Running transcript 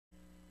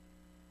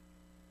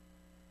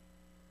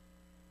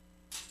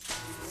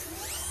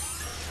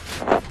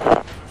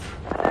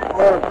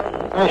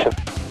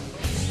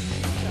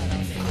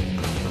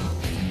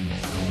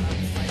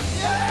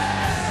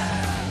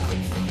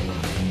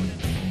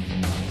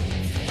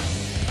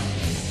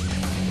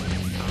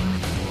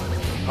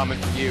coming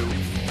for you.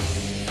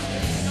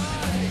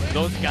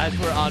 Those guys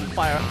were on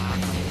fire.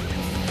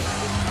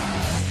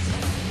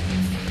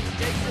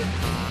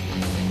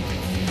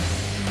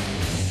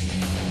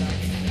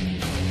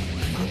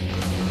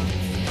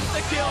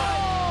 The kill!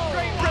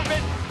 Great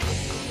ribbon!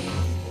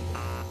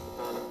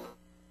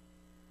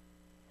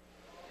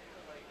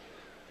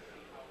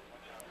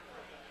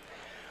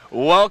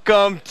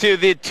 Welcome to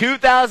the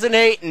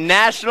 2008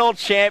 National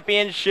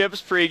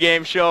Championships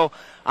pregame show.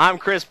 I'm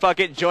Chris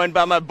Puckett, joined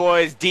by my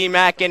boys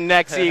D-Mac and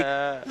Nexy,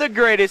 the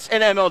greatest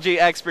in MLG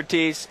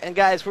expertise. And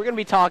guys, we're going to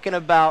be talking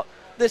about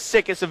the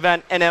sickest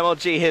event in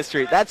MLG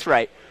history. That's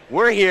right.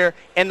 We're here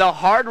in the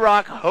Hard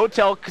Rock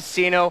Hotel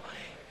Casino.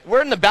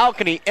 We're in the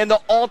balcony in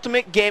the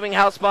Ultimate Gaming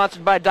House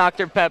sponsored by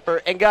Dr.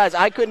 Pepper. And guys,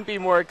 I couldn't be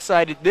more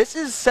excited. This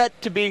is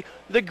set to be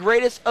the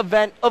greatest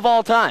event of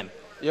all time.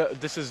 Yeah,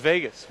 this is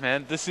Vegas,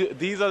 man.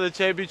 These are the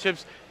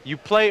championships you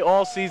play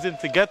all season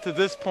to get to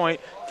this point,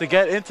 to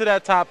get into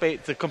that top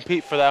 8, to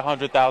compete for that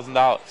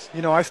 $100,000.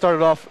 You know, I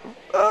started off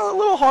a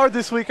little hard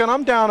this weekend.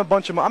 I'm down a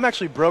bunch of money. I'm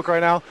actually broke right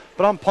now,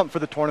 but I'm pumped for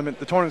the tournament.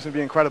 The tournament's going to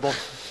be incredible.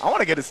 I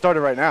want to get it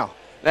started right now.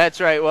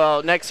 That's right.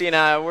 Well, Nexy and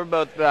I, we're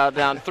both about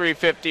down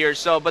 350 or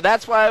so, but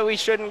that's why we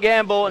shouldn't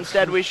gamble.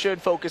 Instead, we should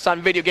focus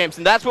on video games,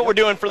 and that's what we're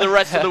doing for the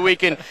rest of the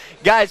weekend.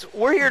 Guys,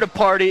 we're here to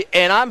party,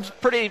 and I'm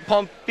pretty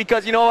pumped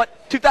because, you know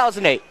what,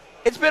 2008,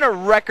 it's been a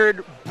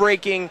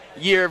record-breaking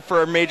year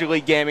for Major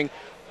League Gaming.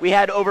 We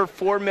had over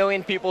 4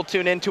 million people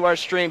tune into our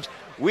streams.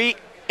 We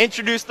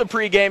introduced the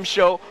pregame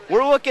show.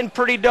 We're looking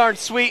pretty darn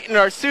sweet in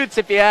our suits,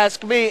 if you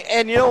ask me,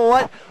 and you know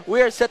what?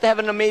 We are set to have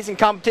an amazing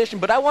competition,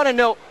 but I want to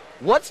know,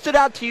 what stood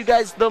out to you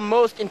guys the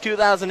most in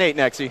 2008,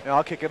 Nexy? Yeah,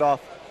 I'll kick it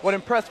off. What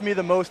impressed me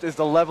the most is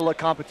the level of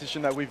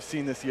competition that we've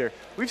seen this year.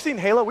 We've seen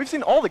Halo. We've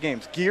seen all the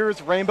games. Gears,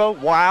 Rainbow,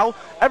 WoW,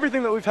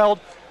 everything that we've held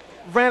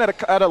ran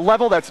at a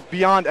level that's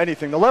beyond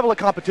anything. The level of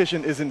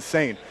competition is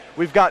insane.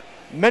 We've got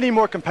many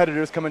more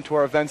competitors coming to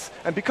our events,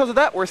 and because of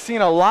that, we're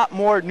seeing a lot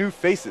more new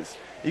faces.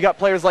 You got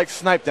players like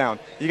Snipedown.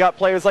 You got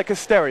players like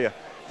Hysteria.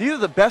 These are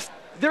the best.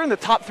 They're in the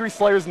top 3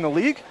 slayers in the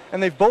league,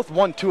 and they've both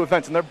won 2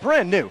 events, and they're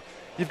brand new.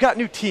 You've got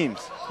new teams.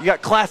 You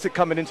got Classic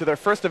coming into their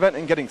first event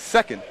and getting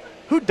second.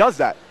 Who does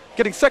that?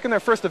 Getting second their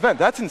first event.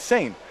 That's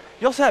insane.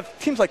 You also have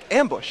teams like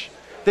Ambush.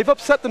 They've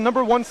upset the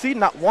 #1 seed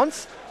not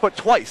once, but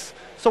twice.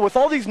 So with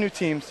all these new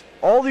teams,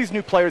 all these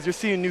new players, you're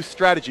seeing new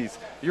strategies.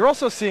 You're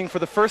also seeing, for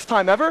the first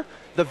time ever,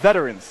 the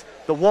veterans,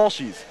 the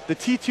Walshies, the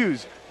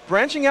T2s,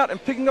 branching out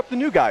and picking up the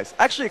new guys,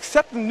 actually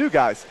accepting the new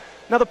guys.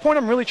 Now, the point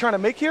I'm really trying to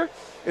make here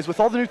is with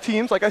all the new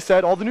teams, like I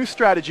said, all the new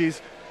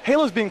strategies,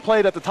 Halo's being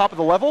played at the top of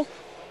the level,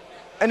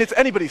 and it's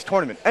anybody's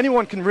tournament.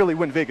 Anyone can really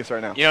win Vegas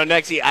right now. You know,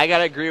 Nexy, I got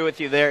to agree with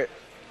you there.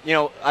 You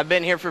know, I've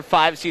been here for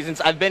 5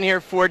 seasons. I've been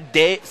here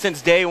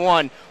since day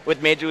 1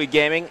 with Major League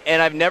Gaming,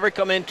 and I've never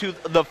come into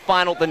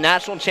the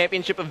national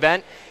championship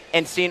event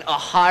and seen a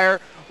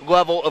higher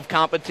level of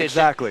competition.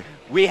 Exactly.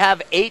 We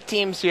have 8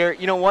 teams here.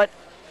 You know what?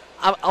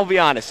 I'll be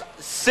honest.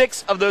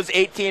 6 of those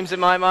 8 teams, in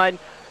my mind,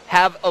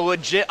 have a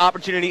legit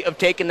opportunity of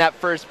taking that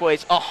first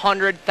place,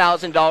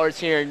 $100,000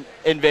 here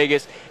in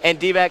Vegas. And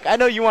D-Mac, I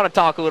know you want to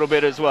talk a little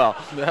bit as well.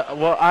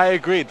 Well, I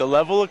agree. The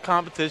level of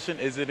competition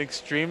is an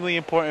extremely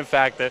important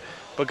factor.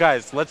 But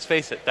guys, let's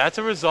face it, that's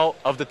a result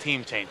of the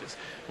team changes.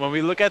 When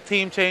we look at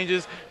team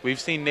changes, we've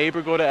seen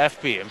Neighbor go to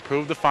FB,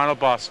 improve the final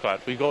boss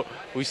squad.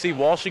 We see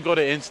Walshy go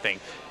to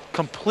Instinct,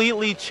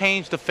 completely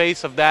change the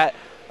face of that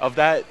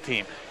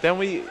team. Then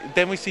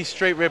we see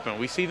Straight Rippin'.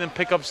 We see them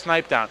pick up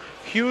Snipedown.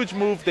 Huge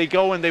move. They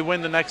go and they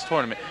win the next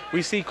tournament.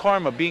 We see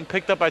Karma being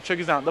picked up by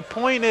Triggers Down. The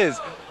point is,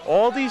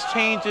 all these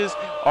changes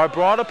are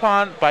brought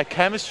upon by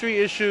chemistry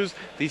issues.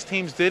 These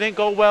teams didn't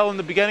go well in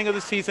the beginning of the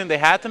season. They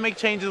had to make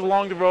changes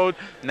along the road.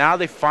 Now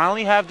they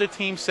finally have their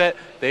team set.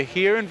 They're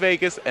here in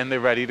Vegas, and they're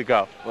ready to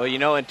go. Well, you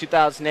know, in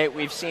 2008,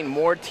 we've seen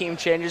more team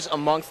changes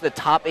amongst the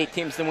top 8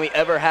 teams than we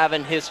ever have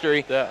in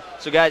history. Yeah.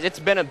 So, guys, it's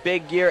been a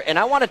big year, and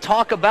I want to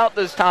talk about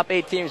those top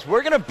 8 teams.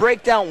 We're going to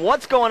break down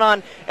what's going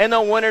on in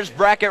the winners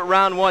bracket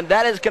round 1.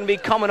 That is going to be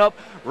coming up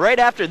right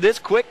after this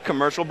quick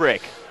commercial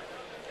break.